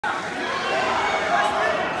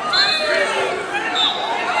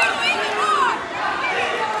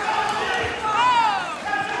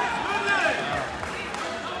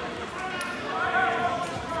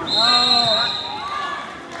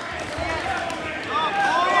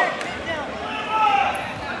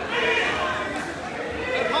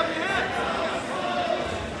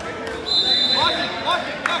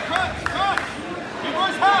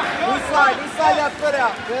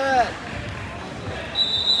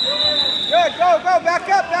Good, go, back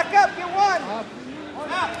up, get one.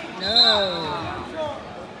 No.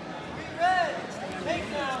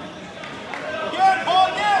 Again, Paul,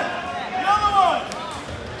 again. The other one.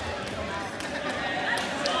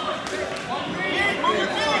 Move your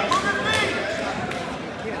feet.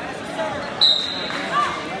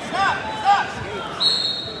 Stop.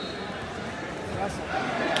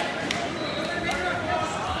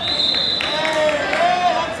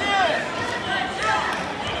 Hey, that's it.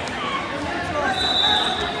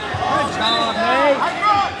 Good job,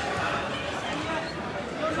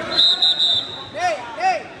 Nate.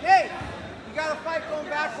 Nate, you gotta fight going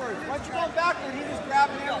backwards. Once you're going backward, he's just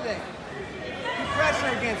grabbing everything. Keep pressure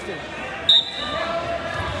against him.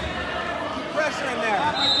 Keep pressure in there.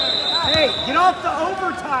 Hey, get off the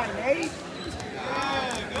overtime, Nate.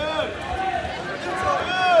 Good.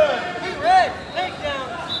 Be red. Take down.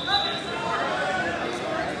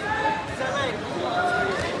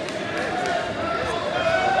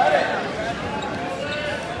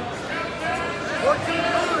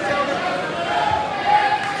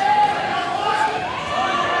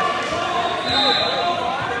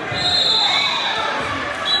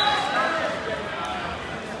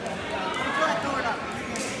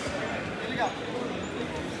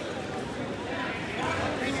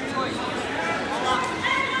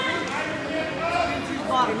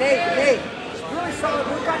 Nate, it's really solid.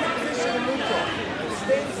 Work on your position in neutral.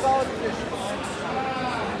 Stay in solid position.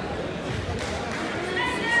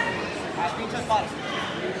 Green touch bottom.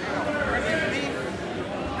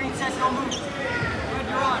 Green says no move. Red,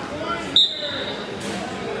 you're on.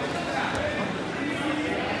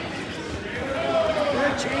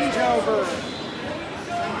 Good changeover.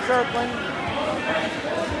 Circling.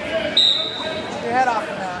 Keep your head off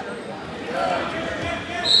the mat.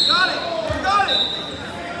 You got it.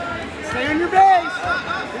 Stay on your base.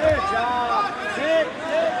 Good job. Sit.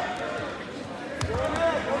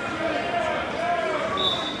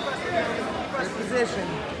 Good position.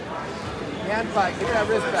 Hand fight. Get that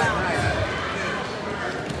wrist back. Nice.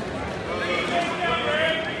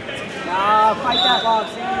 Nah, fight that log.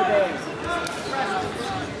 Stay on your base.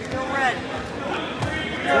 Still red.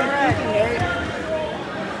 Good thinking, Nate.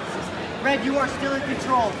 Red, you are still in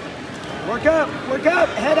control. Work up.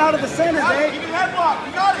 Head out of the center, Nate. Keep your head blocked.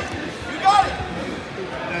 You got it.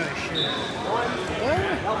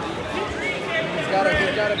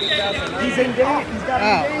 He's gotta be faster. He's in danger. He's got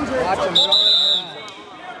to be in danger. Watch him.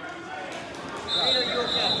 Are you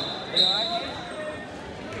okay?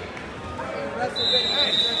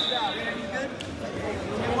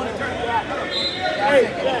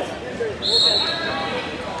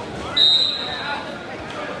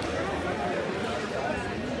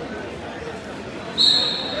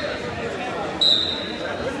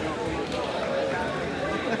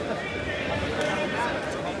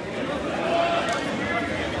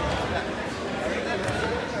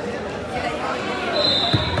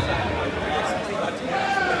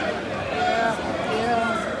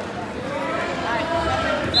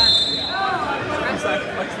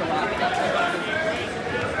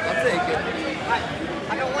 I'll take it.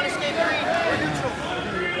 I got one escape green. We're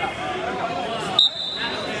neutral.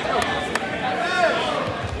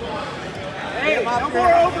 Hey, no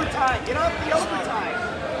more overtime. Get off the overtime.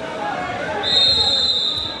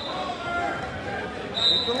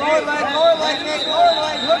 The lower leg, Nate. Lower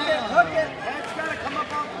leg. Hook it. Head's got to come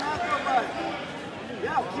up off the mat real right.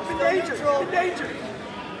 Yeah, keep in danger. Keep in danger.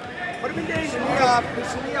 Put him in danger.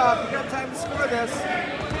 Push your knee off. You got time to score this.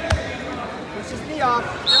 Push his knee off.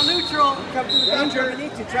 Still neutral. Come to the danger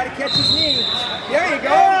underneath you. Try to catch his knee. There you go.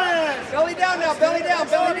 Yes. Belly down now. Belly down.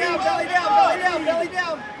 Belly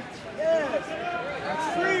down. Yes. That's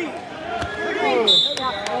free. Green.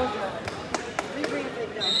 Three green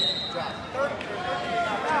takedown. Third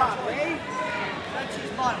Hey, red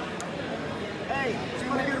cheese bottom. hey, it's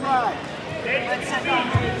been a good ride. Red set down.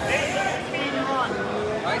 Green, you're on.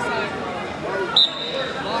 Right side.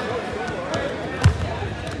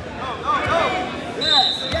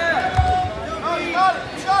 Yes, yes. Oh, you got it.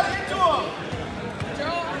 Into him.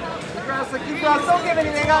 Keep wrestling. Don't give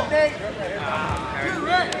anything up, Nate. Good,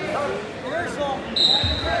 Rick. Reversal.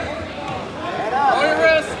 Head up. Hold your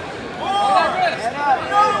wrist. Head up.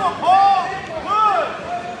 Another one, Paul. Good.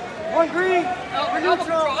 One green. We're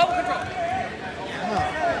neutral. Elbow control.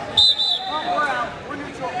 We're out. We're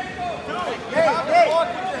neutral. Hey, Walk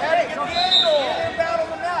with your head and get the stay angle. there in battle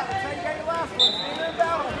the mat. That's how you got your last one. Stay there in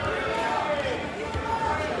battle.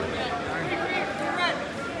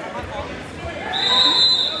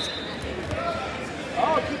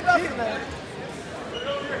 Oh, keep wrestling there.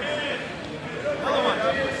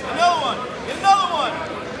 Another one. Get another one.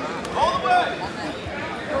 All the way.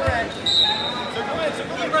 Go red.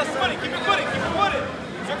 footing, keep your footing, keep your footing.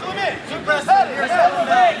 Circle him in, circle his head,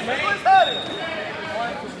 circle his head.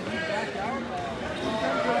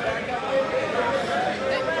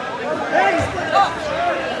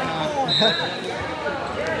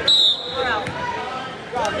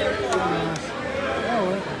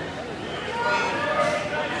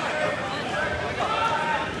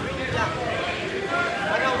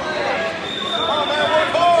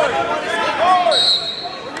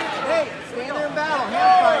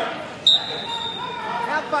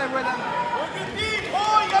 Fight with him. Work it deep,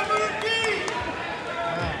 boy. You gotta move it deep.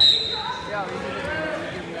 Yeah,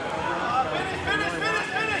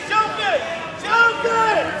 Finish. Choke it.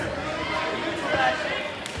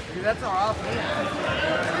 dude, that's our offense.